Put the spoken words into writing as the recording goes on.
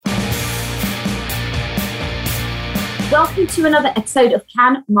Welcome to another episode of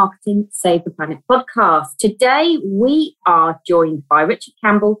Can Marketing Save the Planet podcast. Today we are joined by Richard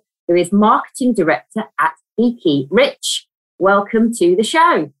Campbell, who is Marketing Director at Giki. Rich, welcome to the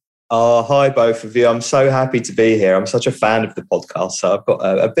show. Oh, hi, both of you. I'm so happy to be here. I'm such a fan of the podcast. So I've got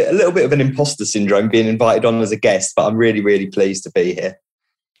a little bit of an imposter syndrome being invited on as a guest, but I'm really, really pleased to be here.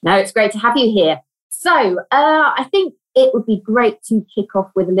 No, it's great to have you here. So I think it would be great to kick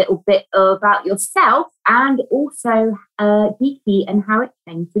off with a little bit about yourself and also Giki and how it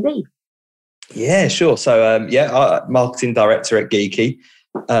came to be. Yeah, sure. So, I'm Marketing Director at Giki.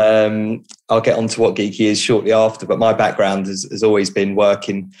 I'll get on to what Giki is shortly after, but my background has always been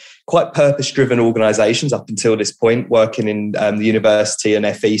working quite purpose-driven organisations up until this point, working in the university and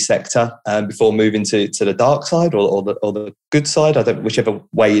FE sector before moving to the dark side or the good side, whichever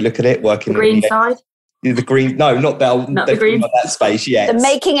way you look at it. Working the green side? The green, no, not the green. Not that space, yes. The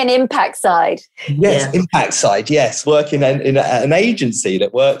making an impact side. Yes, yeah. Impact side, yes. Working in an agency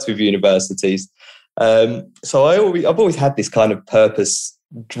that works with universities. So I've always had this kind of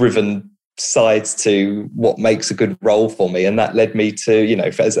purpose-driven sides to what makes a good role for me, and that led me to,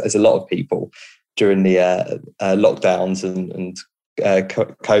 as a lot of people during the lockdowns and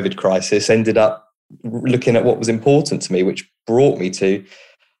COVID crisis, ended up looking at what was important to me, which brought me to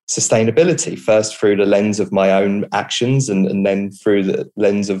sustainability, first through the lens of my own actions and then through the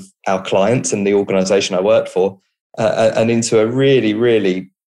lens of our clients and the organisation I worked for, and into a really,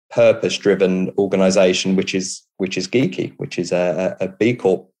 really purpose-driven organisation, which is Giki, which is a B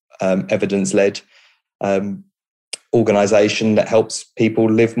Corp evidence-led organisation that helps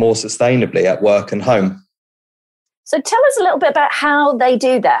people live more sustainably at work and home. So tell us a little bit about how they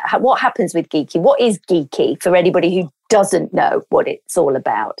do that. What happens with Giki? What is Giki for anybody who doesn't know what it's all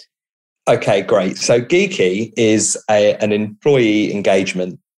about? Okay, great. So Giki is an employee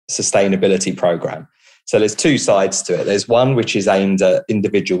engagement sustainability program. So there's two sides to it. There's one which is aimed at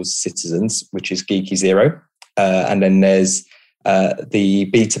individual citizens, which is Giki Zero. And then there's the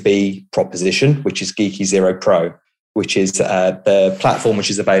B2B proposition, which is Giki Zero Pro, which is the platform which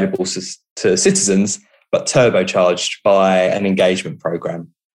is available to citizens, but turbocharged by an engagement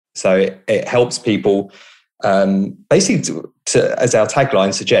program. So it helps people basically, as our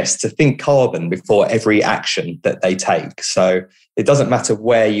tagline suggests, to think carbon before every action that they take. So it doesn't matter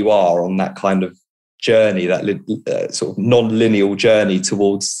where you are on that kind of journey, that sort of non-linear journey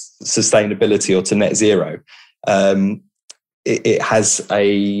towards sustainability or to net zero. It has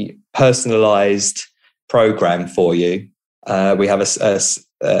a personalised program for you. We have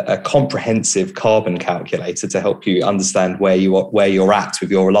a comprehensive carbon calculator to help you understand where you're at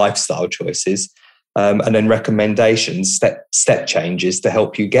with your lifestyle choices, and then recommendations, step changes to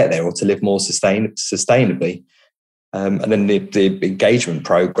help you get there or to live more sustainably. And then the engagement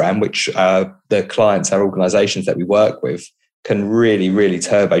program, which the clients, our organisations that we work with, can really, really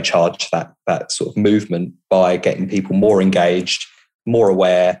turbocharge that sort of movement by getting people more engaged, more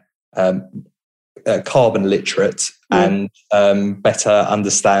aware, carbon literate, and better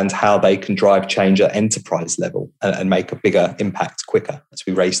understand how they can drive change at enterprise level and make a bigger impact quicker as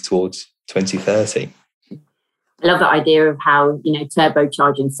we race towards 2030. I love that idea of how,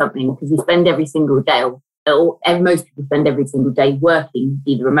 turbocharging something, because we spend every single day, or most people spend every single day working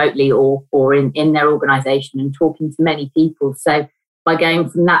either remotely or in their organisation and talking to many people. So by going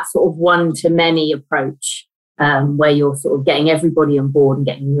from that sort of one-to-many approach, where you're sort of getting everybody on board and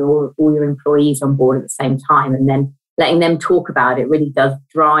getting all your employees on board at the same time, and then letting them talk about it, really does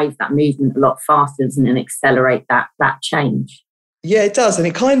drive that movement a lot faster and accelerate that change. Yeah, it does, and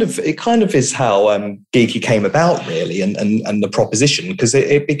it kind of is how Giki came about, really, and the proposition, because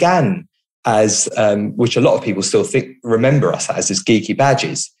it began as which a lot of people still remember us as Giki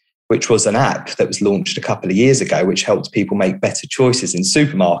Badges, which was an app that was launched a couple of years ago, which helped people make better choices in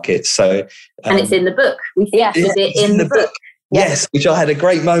supermarkets. So, and it's in the book. We featured it in the book. Yes, which I had a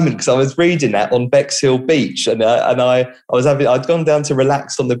great moment because I was reading that on Bexhill Beach, and I'd gone down to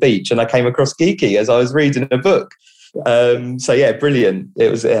relax on the beach, and I came across Giki as I was reading a book. Brilliant.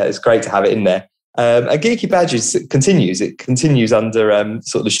 It's great to have it in there. And Giki Badges continues. It continues under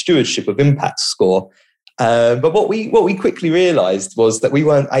sort of the stewardship of Impact Score. But what we quickly realised was that we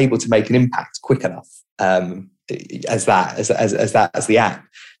weren't able to make an impact quick enough as the app.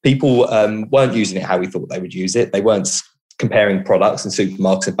 People weren't using it how we thought they would use it. They weren't comparing products in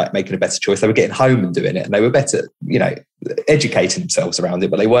supermarkets and making a better choice. They were getting home and doing it, and they were better, educating themselves around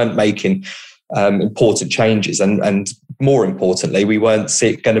it, but they weren't making important changes. And more importantly, we weren't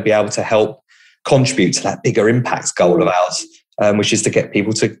going to be able to help contribute to that bigger impact goal of ours, which is to get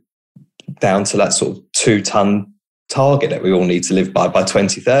people down to that sort of 2-ton target that we all need to live by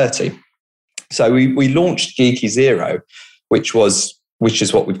 2030. So we launched Giki Zero, which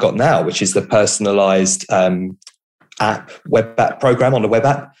is what we've got now, which is the personalized web app program on the web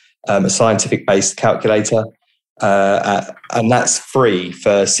app, a scientific-based calculator. And that's free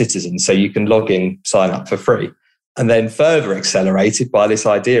for citizens. So you can log in, sign up for free. And then further accelerated by this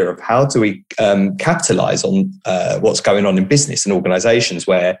idea of how do we capitalize on what's going on in business and organizations,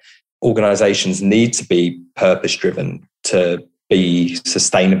 where organizations need to be purpose-driven to be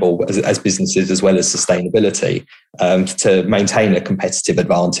sustainable as businesses, as well as sustainability, to maintain a competitive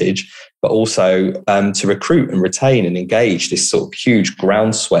advantage, but also to recruit and retain and engage this sort of huge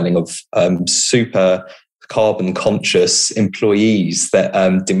groundswelling of super carbon conscious employees that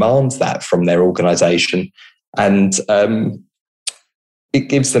demand that from their organization. And it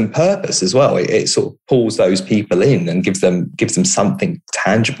gives them purpose as well. It sort of pulls those people in and gives them something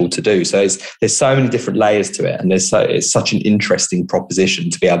tangible to do. So there's so many different layers to it, and it's such an interesting proposition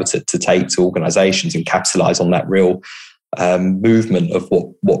to be able to take to organizations and capitalize on that real movement of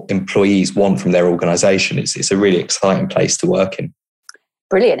what employees want from their organization. It's a really exciting place to work in.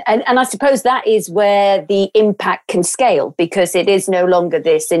 Brilliant. And I suppose that is where the impact can scale, because it is no longer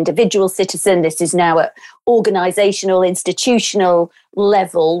this individual citizen. This is now at organizational, institutional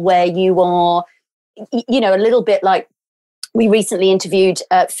level, where you are, a little bit like we recently interviewed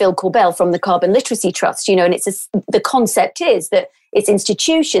Phil Campbell from the Carbon Literacy Trust, and the concept is that it's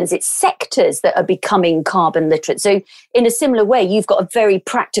institutions, it's sectors that are becoming carbon literate. So in a similar way, you've got a very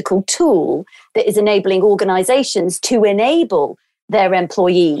practical tool that is enabling organizations to enable their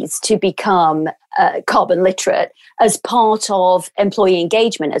employees to become carbon literate as part of employee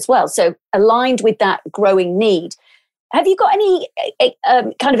engagement as well. So aligned with that growing need. Have you got any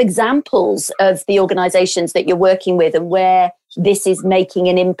kind of examples of the organizations that you're working with and where this is making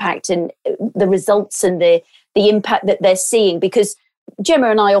an impact, and the results and the impact that they're seeing? Because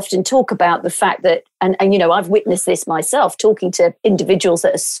Gemma and I often talk about the fact that, and I've witnessed this myself, talking to individuals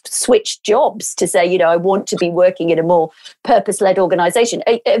that have switched jobs to say, I want to be working in a more purpose-led organization.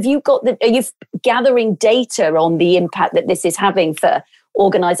 Are you gathering data on the impact that this is having for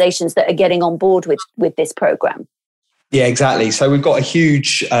organizations that are getting on board with this program? Yeah, exactly. So we've got a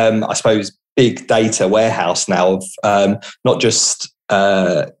huge, I suppose, big data warehouse now of not just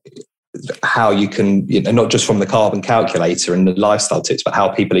how you can, not just from the carbon calculator and the lifestyle tips, but how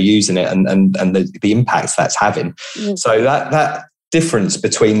people are using it and the impacts that's having. Mm. So that difference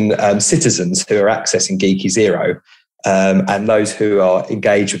between citizens who are accessing Giki Zero and those who are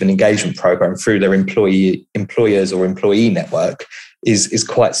engaged with an engagement program through their employers or employee network is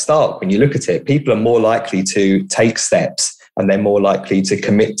quite stark when you look at it. People are more likely to take steps, and they're more likely to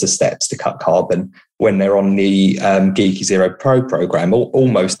commit to steps to cut carbon when they're on the Giki Zero Pro program,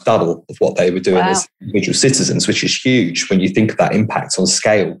 almost double of what they were doing as individual citizens, which is huge when you think of that impact on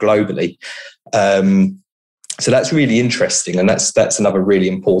scale globally. So that's really interesting, and that's another really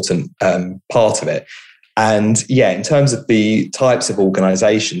important part of it. And yeah, in terms of the types of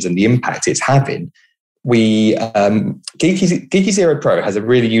organisations and the impact it's having, Giki Zero Pro has a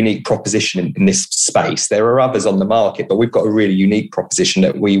really unique proposition in this space. There are others on the market, but we've got a really unique proposition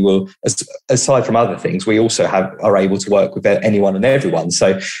that we will, aside from other things, we also are able to work with anyone and everyone.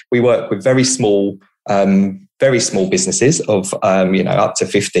 So we work with very small businesses of up to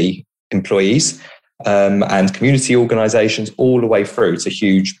 50 employees, and community organisations, all the way through to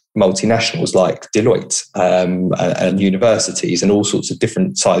huge multinationals like Deloitte and universities and all sorts of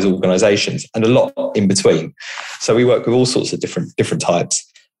different size organisations, and a lot in between. So we work with all sorts of different types.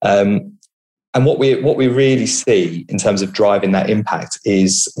 And what we really see in terms of driving that impact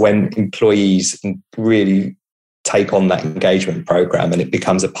is when employees really take on that engagement program and it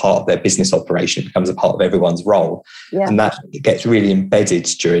becomes a part of their business operation, it becomes a part of everyone's role. Yeah. And that gets really embedded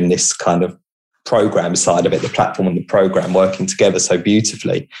during this kind of program side of it, the platform and the program working together so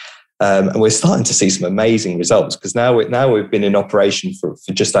beautifully. And we're starting to see some amazing results, because now we've been in operation for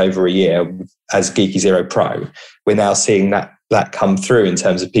just over a year as Giki Zero Pro. We're now seeing that come through in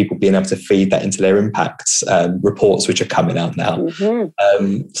terms of people being able to feed that into their impacts reports, which are coming out now.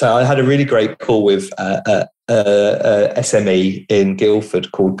 Mm-hmm. So I had a really great call with a SME in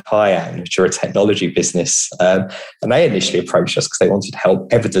Guildford called Cayenne, which are a technology business. And they initially approached us because they wanted help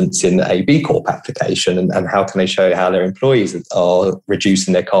evidencing a B Corp application and how can they show how their employees are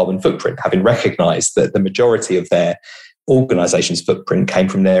reducing their carbon footprint, having recognised that the majority of their organisation's footprint came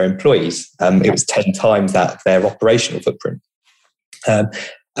from their employees. It was 10 times that of their operational footprint.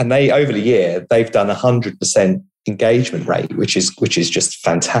 And they, over the year, they've done 100% engagement rate, which is just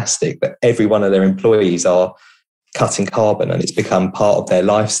fantastic. That every one of their employees are cutting carbon, and it's become part of their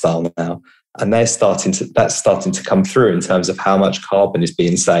lifestyle now. And that's starting to come through in terms of how much carbon is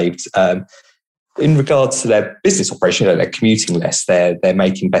being saved. in regards to their business operation, they're commuting less, they're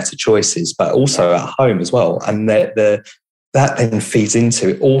making better choices, but also at home as well. And that then feeds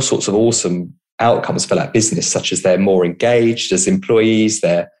into all sorts of awesome outcomes for that business, such as they're more engaged as employees,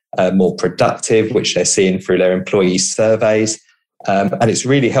 they're more productive, which they're seeing through their employee surveys. And it's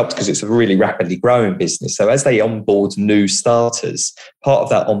really helped because it's a really rapidly growing business. So as they onboard new starters, part of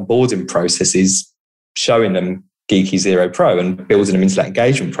that onboarding process is showing them Giki Zero Pro and building them into that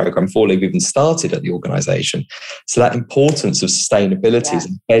engagement program before they've even started at the organisation. So that importance of sustainability is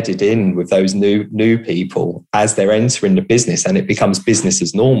embedded in with those new people as they're entering the business, and it becomes business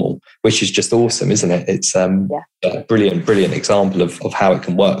as normal, which is just awesome, isn't it? It's a brilliant example of how it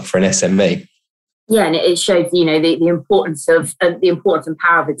can work for an SME. Yeah, and it shows, the importance of the importance and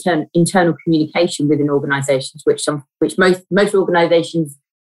power of internal communication within organisations, which most organisations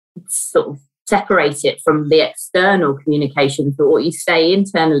sort of separate it from the external communication. So what you say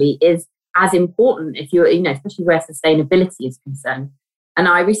internally is as important if you're, especially where sustainability is concerned. And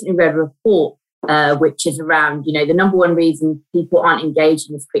I recently read a report which is around, the number one reason people aren't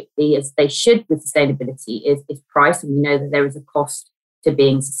engaging as quickly as they should with sustainability is price. And we know that there is a cost to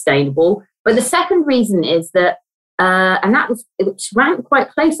being sustainable. But the second reason is that, which ranked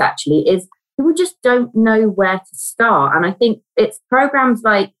quite close actually, is people just don't know where to start. And I think it's programs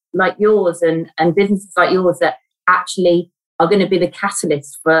like yours and businesses like yours that actually are going to be the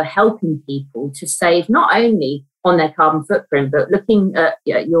catalyst for helping people to save not only on their carbon footprint, but looking at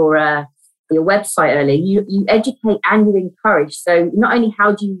your website earlier, you educate and you encourage. So not only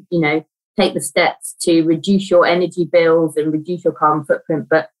how do you take the steps to reduce your energy bills and reduce your carbon footprint,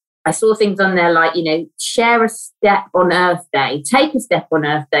 but I saw things on there like, share a step on Earth Day, take a step on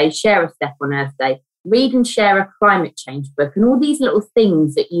Earth Day, share a step on Earth Day, read and share a climate change book, and all these little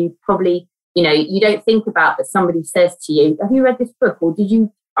things that you probably, you don't think about, that somebody says to you, have you read this book? Or did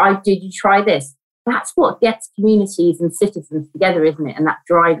you try this? That's what gets communities and citizens together, isn't it? And that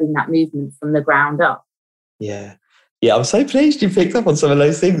driving that movement from the ground up. Yeah. Yeah, I'm so pleased you picked up on some of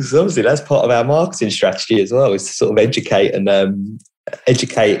those things. Obviously, that's part of our marketing strategy as well, is to sort of educate and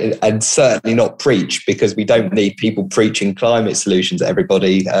certainly not preach, because we don't need people preaching climate solutions to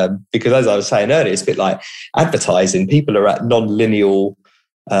everybody. Because as I was saying earlier, it's a bit like advertising. People are at non-linear.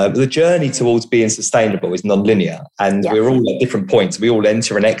 The journey towards being sustainable is non-linear, and we're all at different points. We all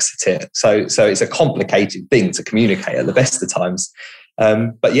enter and exit it. So it's a complicated thing to communicate at the best of times.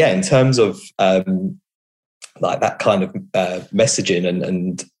 But yeah, in terms of like that kind of messaging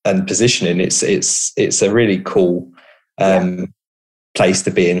and positioning, it's a really cool place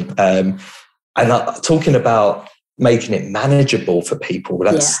to be in. And talking about making it manageable for people,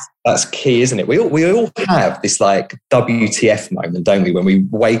 that's key, isn't it? We all have this like WTF moment, don't we, when we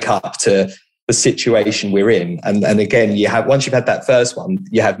wake up to the situation we're in, and again, once you've had that first one,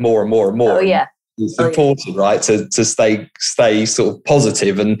 you have more and more and more. It's important, right, to stay sort of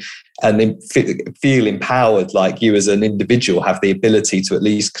positive and then feel empowered, like you as an individual have the ability to at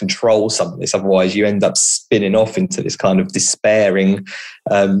least control some of this. Otherwise, you end up spinning off into this kind of despairing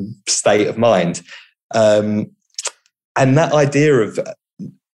state of mind. And that idea of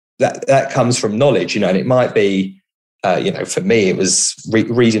that comes from knowledge, and it might be, for me, it was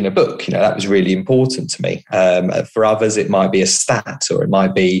reading a book. That was really important to me. For others, it might be a stat, or it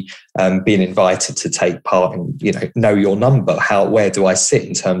might be being invited to take part in, know your number. Where do I sit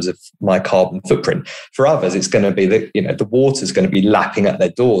in terms of my carbon footprint? For others, it's going to be the water's going to be lapping at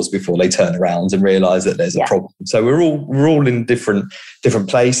their doors before they turn around and realise that there's a problem. So we're all in different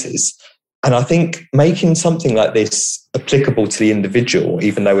places. And I think making something like this applicable to the individual,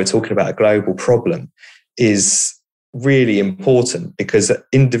 even though we're talking about a global problem, is really important, because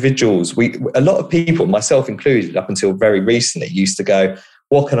individuals, a lot of people, myself included, up until very recently, used to go,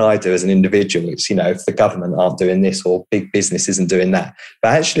 what can I do as an individual? It's, if the government aren't doing this or big business isn't doing that.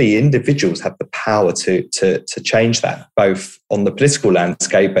 But actually, individuals have the power to change that, both on the political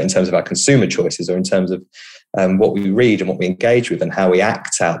landscape, but in terms of our consumer choices, or in terms of what we read and what we engage with and how we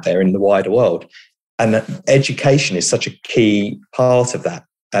act out there in the wider world. And education is such a key part of that.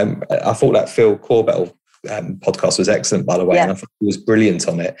 I thought that Phil Corbell podcast was excellent, by the way, and I thought he was brilliant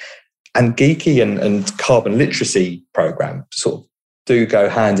on it. And Giki and carbon literacy program sort of do go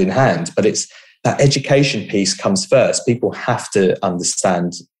hand in hand, but it's that education piece comes first. People have to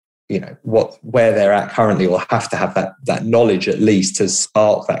understand, where they're at currently, or have to have that knowledge at least to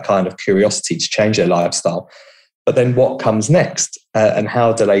spark that kind of curiosity to change their lifestyle. But then what comes next, and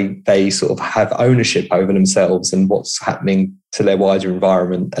how do they sort of have ownership over themselves and what's happening to their wider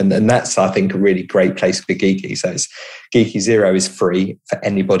environment? And that's, I think, a really great place for Giki. So Giki Zero is free for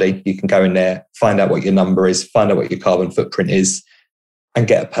anybody. You can go in there, find out what your number is, find out what your carbon footprint is, and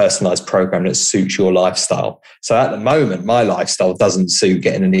get a personalized program that suits your lifestyle. So at the moment, my lifestyle doesn't suit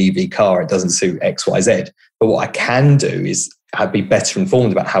getting an EV car. It doesn't suit X, Y, Z. But what I can do is I'd be better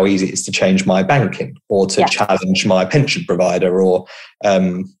informed about how easy it is to change my banking or to challenge my pension provider or,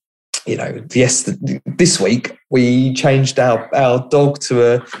 this week we changed our dog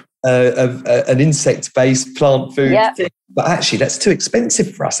to an insect-based plant food thing. But actually that's too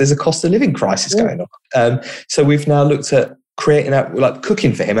expensive for us. There's a cost of living crisis going on. So we've now looked at creating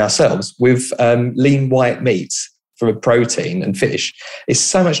cooking for him ourselves with lean white meats from a protein and fish. It's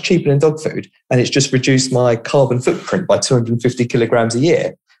so much cheaper than dog food, and it's just reduced my carbon footprint by 250 kilograms a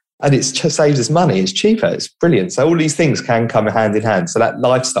year. And it just saves us money. It's cheaper. It's brilliant. So all these things can come hand in hand. So that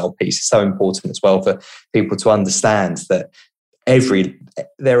lifestyle piece is so important as well for people to understand that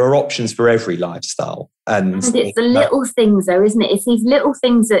there are options for every lifestyle. And it's the little things though, isn't it? It's these little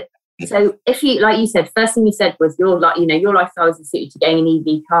things that, so if you, like you said, first thing you said was your lifestyle isn't suited to getting an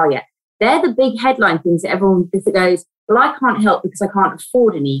EV car yet. They're the big headline things that everyone goes, well, I can't help because I can't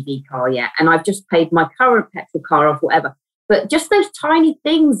afford an EV car yet. And I've just paid my current petrol car off, whatever. But just those tiny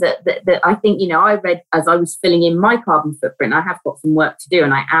things that I think, I read as I was filling in my carbon footprint. I have got some work to do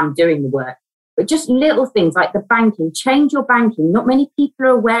and I am doing the work. But just little things like the banking, change your banking. Not many people are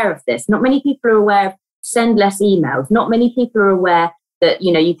aware of this. Not many people are aware of send less emails. Not many people are aware that,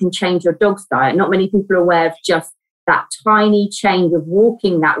 you can change your dog's diet. Not many people are aware of just that tiny change of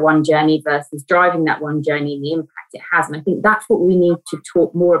walking that one journey versus driving that one journey and the impact it has. And I think that's what we need to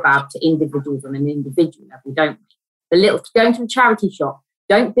talk more about to individuals on an individual level, don't we? The little, going to a charity shop,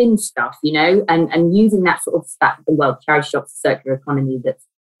 don't bin stuff, and using that sort of stuff. Well, charity shop's a circular economy that's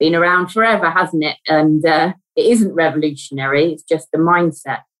been around forever, hasn't it? And it isn't revolutionary. It's just a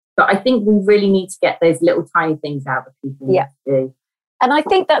mindset. But I think we really need to get those little tiny things out of people. Yeah. Do. And I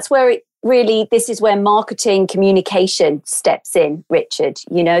think that's where this is where marketing communication steps in, Richard.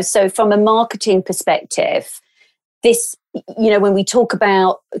 So from a marketing perspective, this, when we talk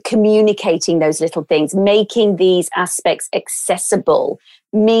about communicating those little things, making these aspects accessible,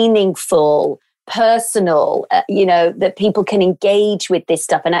 meaningful, personal, that people can engage with this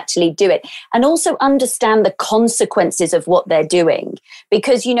stuff and actually do it, and also understand the consequences of what they're doing.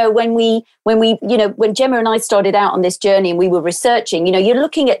 Because when Gemma and I started out on this journey and we were researching, you're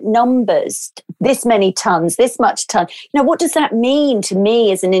looking at numbers, this many tons, this much ton. What does that mean to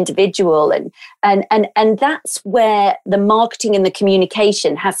me as an individual? And that's where the marketing and the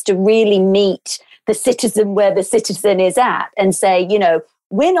communication has to really meet the citizen where the citizen is at and say,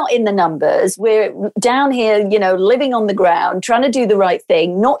 we're not in the numbers. We're down here, living on the ground, trying to do the right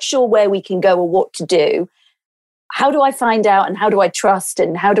thing, not sure where we can go or what to do. How do I find out and how do I trust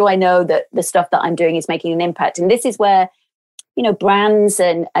and how do I know that the stuff that I'm doing is making an impact? And this is where, brands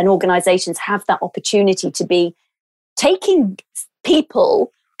and organizations have that opportunity to be taking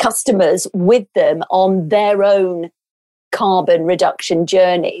people, customers with them on their own carbon reduction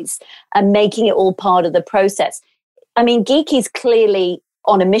journeys and making it all part of the process. I mean, Giki's clearly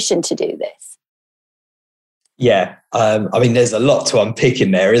on a mission to do this. Yeah, there's a lot to unpick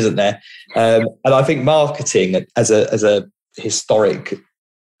in there, isn't there? And I think marketing as a historic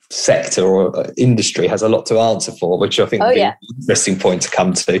sector or industry has a lot to answer for, which I think would be an interesting point to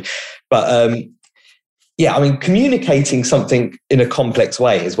come to. But communicating something in a complex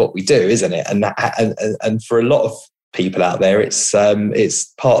way is what we do, isn't it? And for a lot of people out there, it's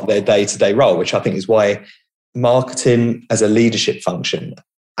part of their day-to-day role, which I think is why marketing as a leadership function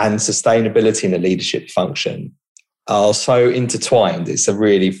and sustainability in a leadership function are so intertwined. It's a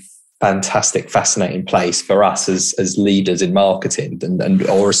really fantastic, fascinating place for us as leaders in marketing and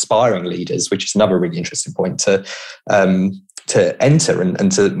or aspiring leaders, which is another really interesting point to enter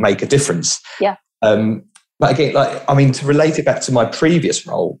and to make a difference. Yeah. But again, to relate it back to my previous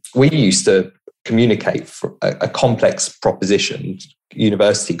role, we used to communicate for a complex proposition,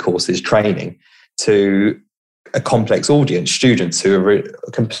 university courses, training, to a complex audience, students who are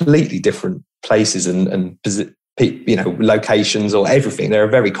completely different places and locations or everything. They're a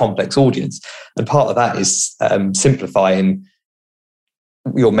very complex audience. And part of that is simplifying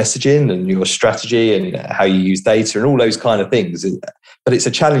your messaging and your strategy and how you use data and all those kind of things. But it's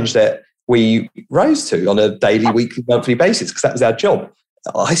a challenge that we rose to on a daily, weekly, monthly basis because that was our job.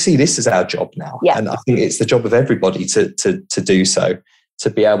 I see this as our job now. Yeah. And I think it's the job of everybody to do so, to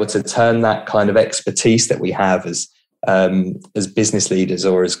be able to turn that kind of expertise that we have as business leaders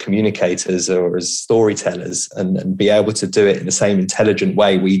or as communicators or as storytellers and be able to do it in the same intelligent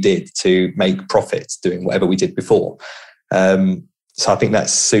way we did to make profits doing whatever we did before. So I think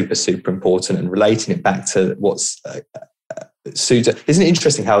that's super, super important, and relating it back to what's suited. Isn't it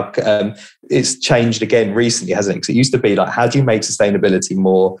interesting how it's changed again recently, hasn't it? Because it used to be like, how do you make sustainability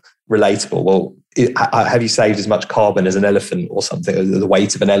more relatable? Well, have you saved as much carbon as an elephant or something, or the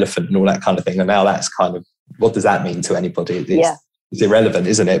weight of an elephant and all that kind of thing? And now that's kind of, what does that mean to anybody? It's irrelevant,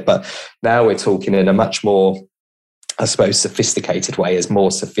 isn't it? But now we're talking in a much more, I suppose, sophisticated way, as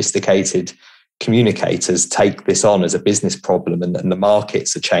more sophisticated communicators take this on as a business problem, and the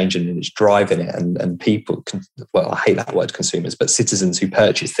markets are changing and it's driving it, and people I hate that word, consumers, but citizens who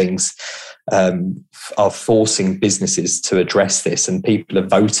purchase things are forcing businesses to address this, and people are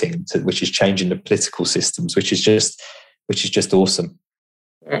voting which is changing the political systems, which is just awesome.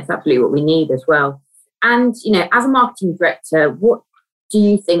 Yeah, it's absolutely what we need as well. And as a marketing director, what do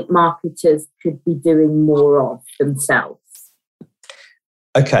you think marketers could be doing more of themselves?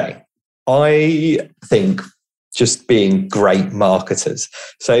 Okay, I think just being great marketers.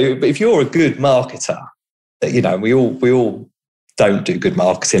 So if you're a good marketer, we all don't do good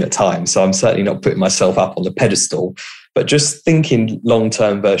marketing at times. So I'm certainly not putting myself up on the pedestal, but just thinking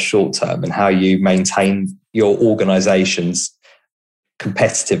long-term versus short-term, and how you maintain your organization's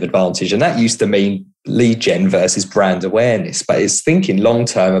competitive advantage. And that used to mean lead gen versus brand awareness, but it's thinking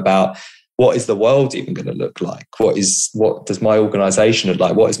long-term about, what is the world even going to look like? What does my organization look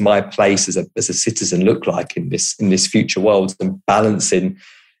like? What is my place as a citizen look like in this future world? And balancing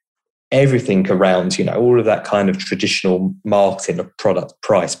everything around, all of that kind of traditional marketing of product,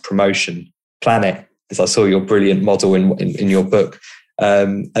 price, promotion, planet, as I saw your brilliant model in your book,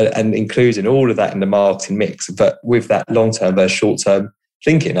 and including all of that in the marketing mix, but with that long-term versus short-term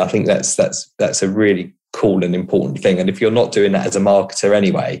thinking. I think that's a really cool and important thing. And if you're not doing that as a marketer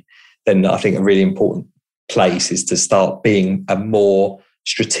anyway, then I think a really important place is to start being a more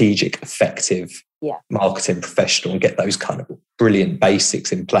strategic, effective marketing professional, and get those kind of brilliant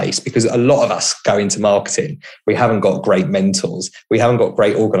basics in place. Because a lot of us go into marketing, we haven't got great mentors, we haven't got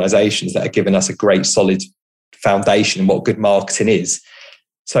great organizations that are giving us a great solid foundation in what good marketing is.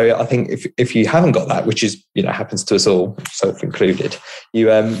 So I think if you haven't got that, which is, happens to us all, self included,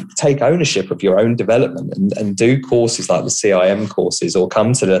 you take ownership of your own development and do courses like the CIM courses, or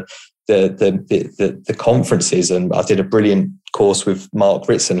come to the conferences. And I did a brilliant course with Mark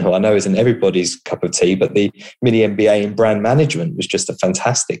Ritson, who I know isn't everybody's cup of tea, but the mini MBA in brand management was just a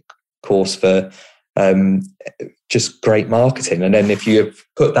fantastic course for just great marketing. And then if you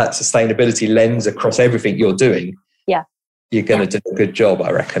put that sustainability lens across everything you're doing, you're going to do a good job,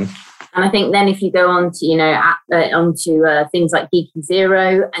 I reckon. And I think then if you go on to, onto things like Giki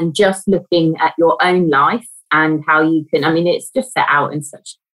Zero, and just looking at your own life and how you can, it's just set out in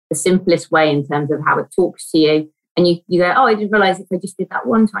such the simplest way in terms of how it talks to you. And you go, I didn't realise if I just did that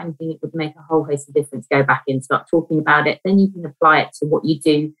one tiny thing, it would make a whole host of difference. Go back and start talking about it. Then you can apply it to what you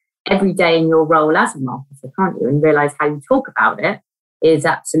do every day in your role as a marketer, can't you? And realise how you talk about it is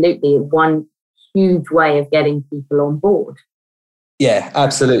absolutely one huge way of getting people on board. Yeah,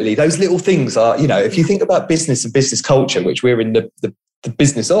 absolutely. Those little things are, if you think about business and business culture, which we're in the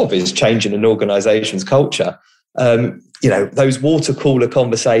business of, is changing an organization's culture. Those water cooler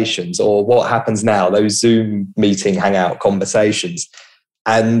conversations, or what happens now, those Zoom meeting, hangout conversations.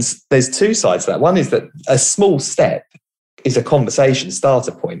 And there's two sides to that. One is that a small step is a conversation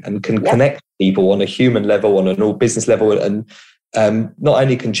starter point and can connect people on a human level, on an all business level, and not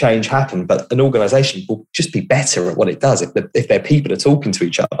only can change happen, but an organization will just be better at what it does if their people are talking to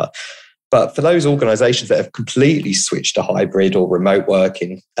each other. But for those organizations that have completely switched to hybrid or remote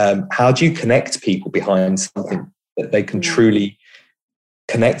working, how do you connect people behind something that they can truly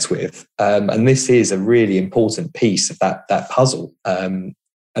connect with? And this is a really important piece of that puzzle. And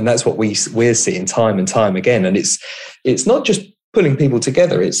that's what we're seeing time and time again. And it's not just pulling people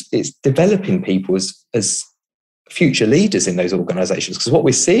together, it's developing people as future leaders in those organizations. Because what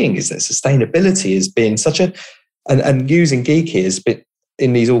we're seeing is that sustainability is being such and using Giki as bit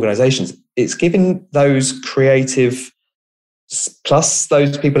in these organizations, it's giving those creative, plus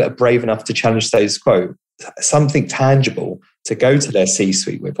those people that are brave enough to challenge status quo, something tangible to go to their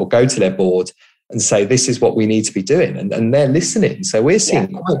C-suite with, or go to their board and say, this is what we need to be doing. And they're listening. So we're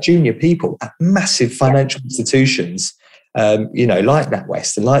seeing quite junior people at massive financial institutions, like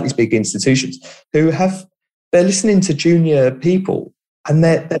NatWest and like these big institutions, they're listening to junior people, and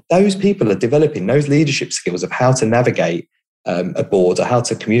those people are developing those leadership skills of how to navigate a board, or how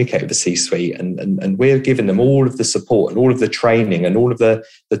to communicate with the C-suite, and we're giving them all of the support and all of the training and all of the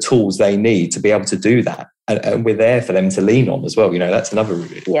tools they need to be able to do that, and we're there for them to lean on as well. That's another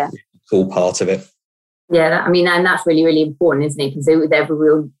really cool part of it. Yeah, and that's really, really important, isn't it? Because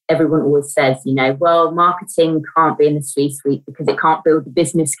everyone always says, marketing can't be in the C-suite because it can't build a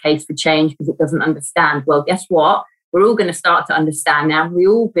business case for change because it doesn't understand. Well, guess what? we're all going to start to understand now.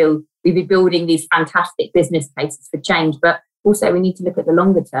 We'll be building these fantastic business cases for change, but also we need to look at the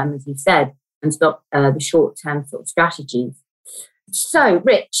longer term, as you said, and stop the short term sort of strategies. So,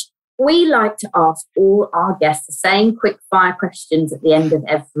 Rich, we like to ask all our guests the same quick fire questions at the end of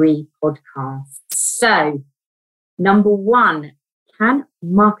every podcast. So, number one, can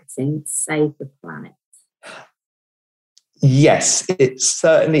marketing save the planet? Yes, it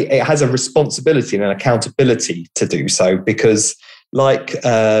has a responsibility and an accountability to do so, because like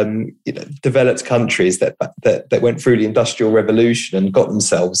developed countries that went through the Industrial Revolution and got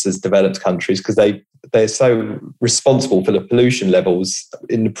themselves as developed countries because they're so responsible for the pollution levels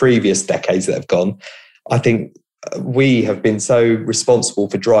in the previous decades that have gone. I think we have been so responsible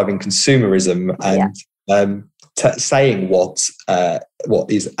for driving consumerism and saying what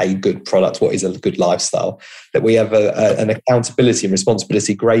is a good product, what is a good lifestyle, that we have an accountability and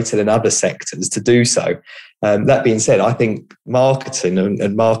responsibility greater than other sectors to do so. That being said, I think marketing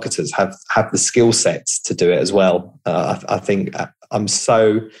and marketers have the skill sets to do it as well. I think I'm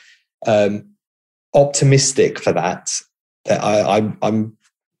so optimistic for that I'm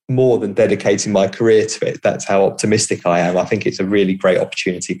more than dedicating my career to it. That's how optimistic I am. I think it's a really great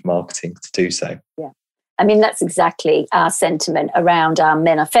opportunity for marketing to do so. Yeah. I mean, that's exactly our sentiment around our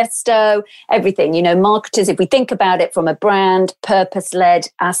manifesto, everything. Marketers, if we think about it from a brand, purpose-led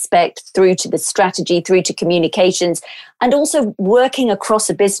aspect through to the strategy, through to communications, and also working across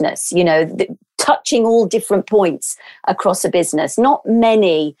a business, touching all different points across a business. Not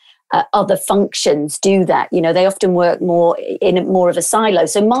many other functions do that. They often work more of a silo.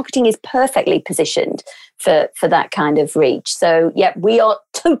 So marketing is perfectly positioned for that kind of reach. So yeah, we are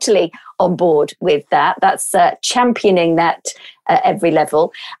totally on board with that. That's championing that at every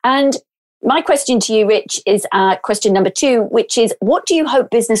level. And my question to you, Rich, is question number 2, which is, what do you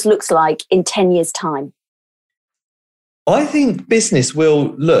hope business looks like in 10 years' time? I think business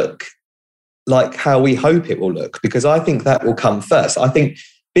will look like how we hope it will look, because I think that will come first. I think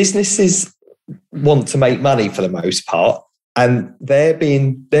businesses want to make money for the most part, and they're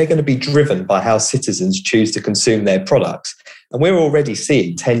going to be driven by how citizens choose to consume their products. And we're already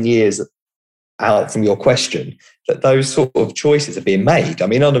seeing 10 years out from your question that those sort of choices are being made. I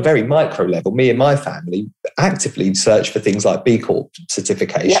mean, on a very micro level, me and my family actively search for things like B Corp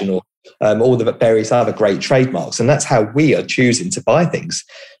certification or all the various other great trademarks. And that's how we are choosing to buy things.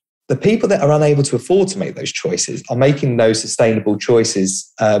 The people that are unable to afford to make those choices are making those sustainable choices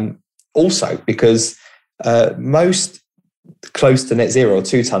also, because most close to net zero or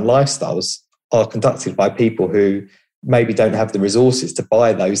 2-ton lifestyles are conducted by people who maybe don't have the resources to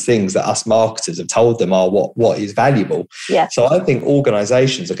buy those things that us marketers have told them are what is valuable. Yeah. So I think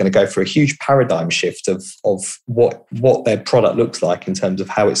organizations are going to go for a huge paradigm shift of what their product looks like in terms of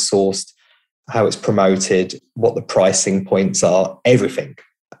how it's sourced, how it's promoted, what the pricing points are, everything.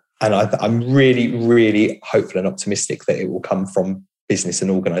 And I'm really, really hopeful and optimistic that it will come from business and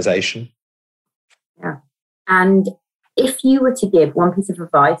organisation. Yeah. And if you were to give one piece of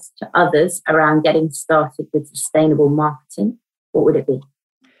advice to others around getting started with sustainable marketing, what would it be?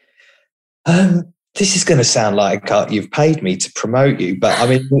 This is going to sound like you've paid me to promote you, but I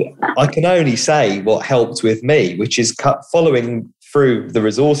mean, I can only say what helped with me, which is following through the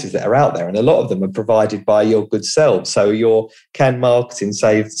resources that are out there, and a lot of them are provided by your good self. So your Can Marketing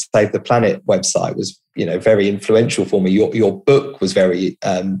Save the Planet website was, very influential for me. Your book was very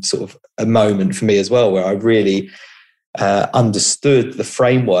sort of a moment for me as well, where I really understood the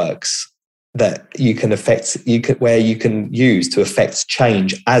frameworks that you can use to affect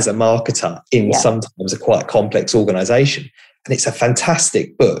change as a marketer in sometimes a quite complex organization. And it's a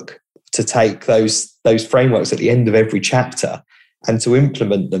fantastic book to take those frameworks at the end of every chapter and to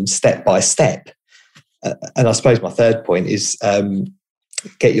implement them step by step. And I suppose my third point is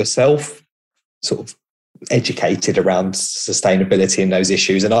get yourself sort of educated around sustainability and those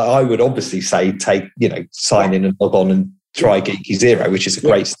issues. And I would obviously say sign in and log on and try Giki Zero, which is a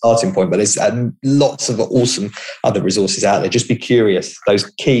great starting point. But there's lots of awesome other resources out there. Just be curious. Those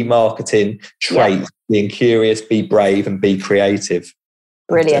key marketing traits, being curious, be brave and be creative.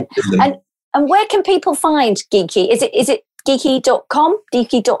 Brilliant. And where can people find Giki? Is it Giki.com,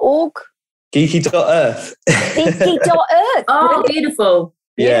 Giki.org? Giki.earth. Giki.earth. Oh, beautiful.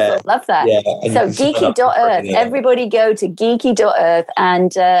 Yeah. Love that. Yeah. So Giki.earth. Everybody go to Giki.earth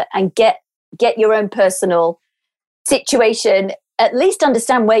and get your own personal situation, at least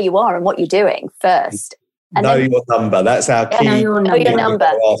understand where you are and what you're doing first. And know your number. That's our key. Know your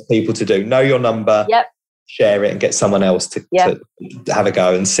number. Ask people to do. Know your number. Yep. Share it and get someone else to have a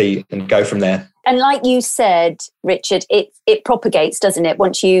go and see and go from there. And like you said, Richard, it propagates, doesn't it?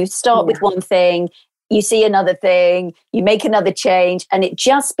 Once you start with one thing, you see another thing, you make another change, and it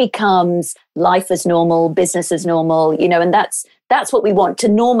just becomes life as normal, business as normal, and that's what we want, to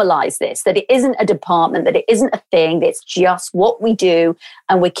normalize this, that it isn't a department, that it isn't a thing, it's just what we do,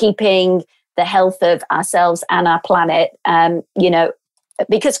 and we're keeping the health of ourselves and our planet,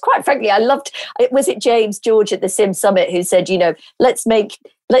 because quite frankly, I loved, was it James George at the Sim Summit who said, let's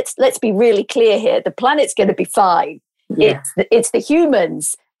be really clear here, the planet's going to be fine. Yeah. It's the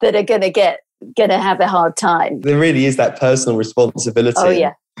humans that are going to have a hard time. There really is that personal responsibility. Oh,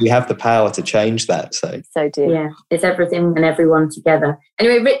 yeah. We have the power to change that. So do. Yeah, it's everything and everyone together.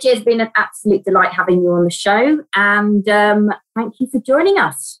 Anyway, Richie, it's been an absolute delight having you on the show. And thank you for joining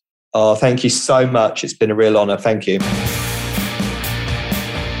us. Oh, thank you so much. It's been a real honour. Thank you.